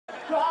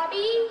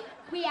Robbie,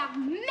 we have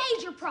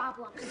major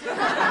problems.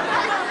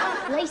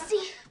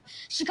 Lacey,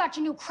 she got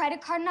your new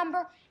credit card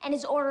number and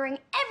is ordering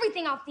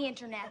everything off the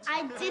internet.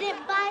 I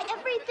didn't buy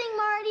everything,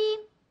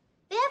 Marty.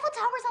 The Eiffel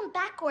Tower's on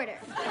back order.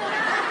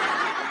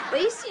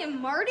 Lacey and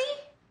Marty?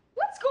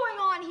 What's going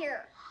on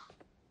here?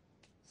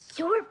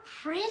 You're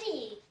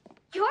pretty.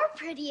 You're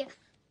pretty.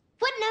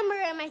 What number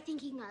am I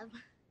thinking of?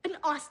 An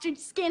ostrich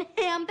skin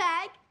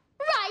handbag?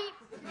 Right.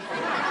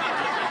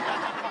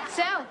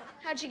 So,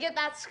 how'd you get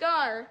that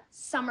scar?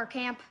 Summer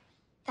camp.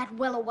 That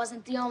Willow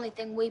wasn't the only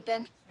thing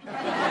weeping.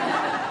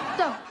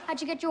 So, how'd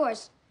you get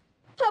yours?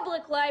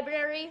 Public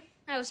library.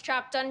 I was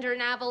trapped under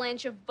an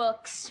avalanche of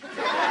books.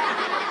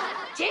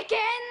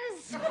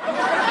 Dickens! Robbie,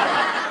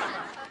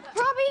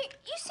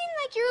 you seem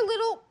like you're a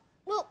little,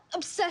 well,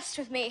 obsessed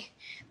with me.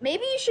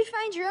 Maybe you should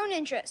find your own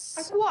interests.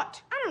 Like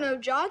what? I don't know,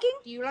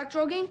 jogging? Do you like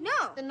jogging?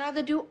 No. Then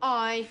neither do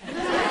I.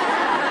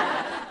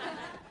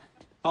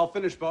 I'll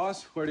finish,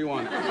 boss. Where do you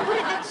want it? Put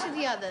it next to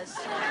the others.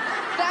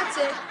 That's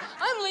it.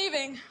 I'm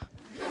leaving.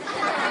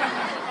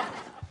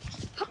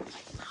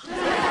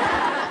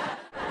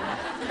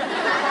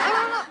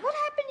 What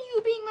happened to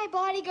you being my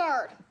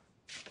bodyguard?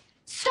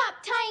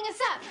 Stop tying us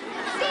up.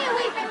 Stay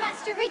away from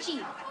Master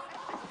Richie.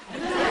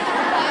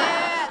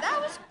 Yeah, that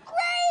was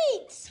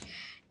great.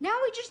 Now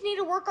we just need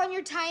to work on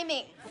your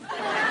timing.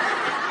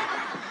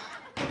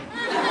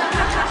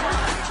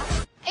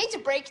 Hate to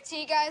break it to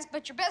you guys,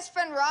 but your best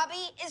friend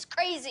Robbie is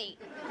crazy.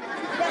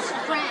 Best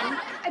friend?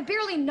 I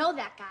barely know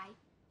that guy.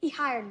 He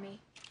hired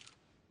me.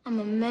 I'm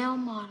a male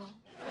model.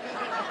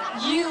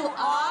 You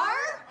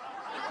are?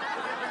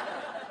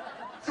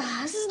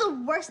 This is the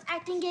worst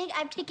acting gig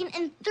I've taken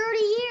in 30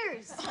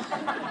 years.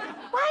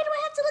 Why do I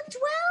have to look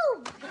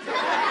 12?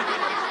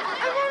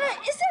 Ivana,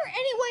 is there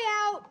any way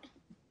out?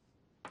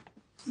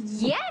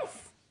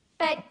 Yes,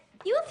 but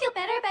you will feel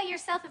better about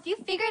yourself if you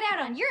figure it out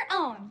on your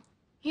own.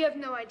 You have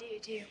no idea,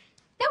 do you?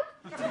 Nope.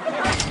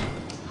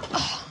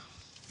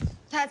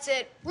 That's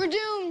it. We're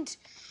doomed.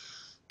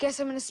 Guess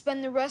I'm gonna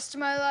spend the rest of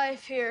my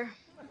life here.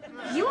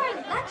 You are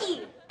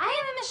lucky. I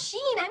am a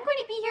machine. I'm going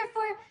to be here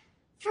for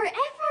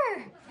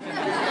forever.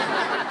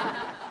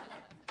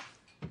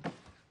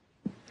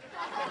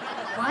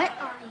 What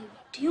are you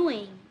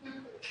doing?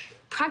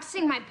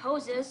 Practicing my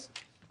poses.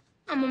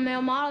 I'm a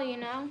male model, you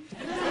know.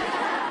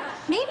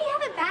 Maybe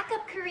have a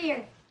backup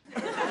career.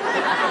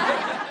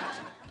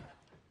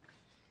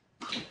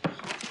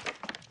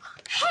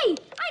 Hey,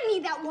 I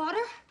need that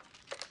water.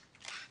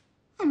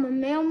 I'm a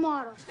male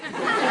model.